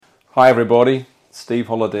Hi everybody, Steve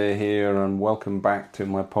Holliday here and welcome back to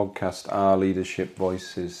my podcast, Our Leadership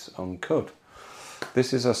Voices Uncut.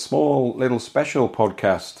 This is a small little special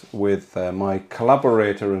podcast with my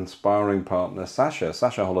collaborator and sparring partner, Sasha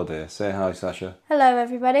Holliday. Say hi, Sasha. Hello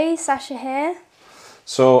everybody, Sasha here.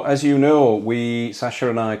 So as you know, Sasha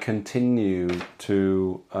and I continue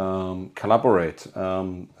to collaborate.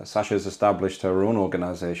 Sasha's established her own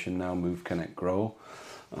organisation now, Move, Connect, Grow.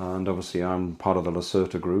 And obviously I'm part of the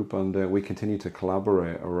Lacerta group, and we continue to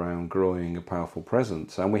collaborate around growing a powerful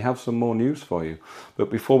presence. And we have some more news for you. But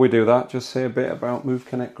before we do that, just say a bit about Move,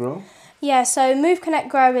 Connect, Grow. Yeah, so Move, Connect,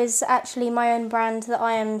 Grow is actually my own brand that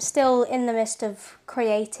I am still in the midst of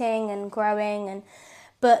creating and growing,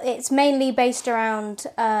 but it's mainly based around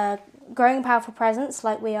growing a powerful presence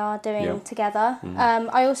like we are doing together. Mm-hmm.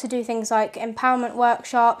 I also do things like empowerment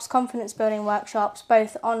workshops, confidence building workshops,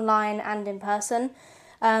 both online and in person.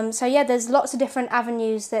 There's lots of different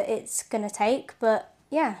avenues that it's going to take, but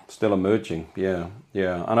yeah. Still emerging, yeah.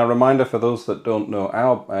 And a reminder for those that don't know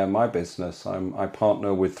my business, I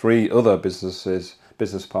partner with three other business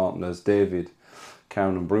partners, David,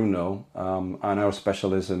 Karen and Bruno, and our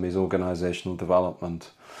specialism is organisational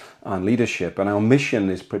development and leadership. And our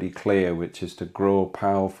mission is pretty clear, which is to grow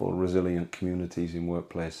powerful, resilient communities in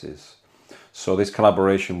workplaces. So this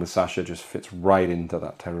collaboration with Sasha just fits right into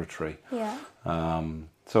that territory. Yeah.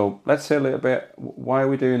 So let's say a little bit, why are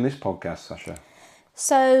we doing this podcast, Sasha?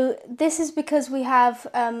 So this is because we have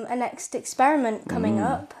a next experiment coming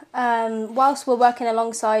up. Whilst we're working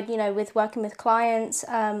alongside, with working with clients,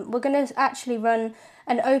 we're going to actually run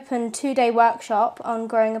an open 2-day workshop on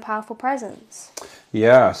growing a powerful presence.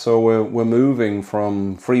 Yeah, so we're moving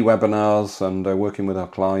from free webinars and working with our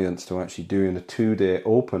clients to actually doing a 2-day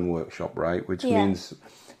open workshop, right? Which means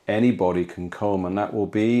anybody can come, and that will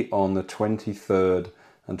be on the 23rd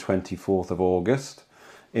and 24th of August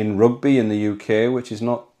in Rugby in the UK, which is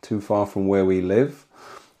not too far from where we live.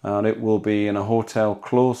 And it will be in a hotel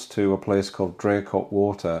close to a place called Draycott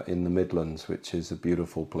Water in the Midlands, which is a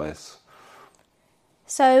beautiful place.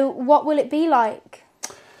 So what will it be like?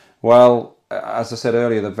 Well, as I said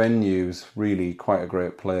earlier, the venue's really quite a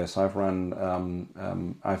great place. I've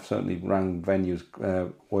certainly ran venues,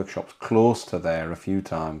 workshops close to there a few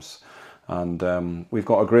times. And we've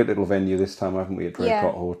got a great little venue this time, haven't we, at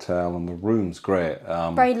Draycott Hotel, and the room's great.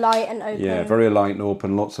 Very light and open. Yeah, very light and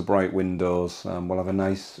open, lots of bright windows. We'll have a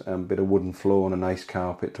nice bit of wooden floor and a nice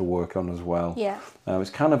carpet to work on as well. Yeah. It's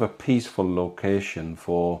kind of a peaceful location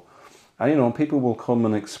and people will come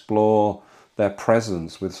and explore their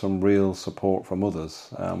presence with some real support from others.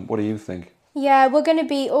 What do you think? Yeah, we're going to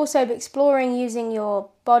be also exploring using your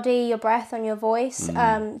body, your breath and your voice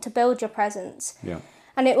to build your presence. Yeah.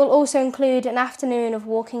 And it will also include an afternoon of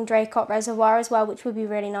walking Draycott Reservoir as well, which would be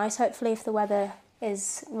really nice, hopefully, if the weather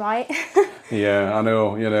is right. Yeah, I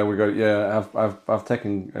know. We got. I've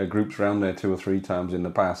taken groups around there 2 or 3 times in the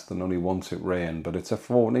past, and only once it rained. But it's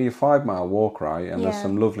nearly a 5-mile walk, right? And there's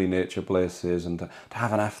some lovely nature places, and to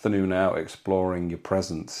have an afternoon out exploring your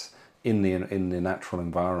presence in the natural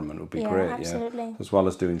environment would be great. Absolutely. Yeah, as well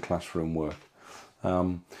as doing classroom work.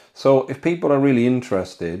 So if people are really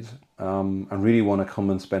interested and really want to come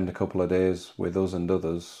and spend a couple of days with us and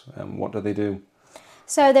others, what do they do?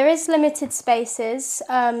 So there is limited spaces.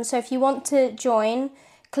 So if you want to join,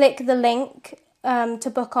 click the link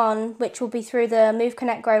to book on, which will be through the Move,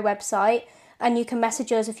 Connect, Grow website, and you can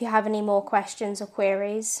message us if you have any more questions or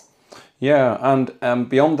queries. Yeah, and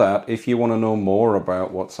beyond that, if you want to know more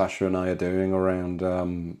about what Sasha and I are doing around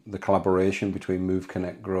the collaboration between Move,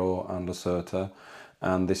 Connect, Grow and Lacerta,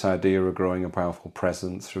 and this idea of growing a powerful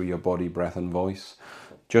presence through your body, breath and voice,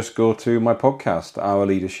 just go to my podcast, Our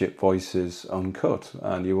Leadership Voices Uncut,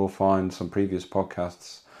 and you will find some previous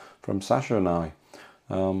podcasts from Sasha and I.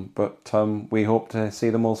 But we hope to see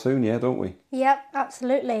them all soon, don't we? Yep,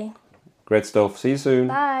 absolutely. Great stuff. See you soon.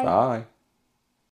 Bye. Bye.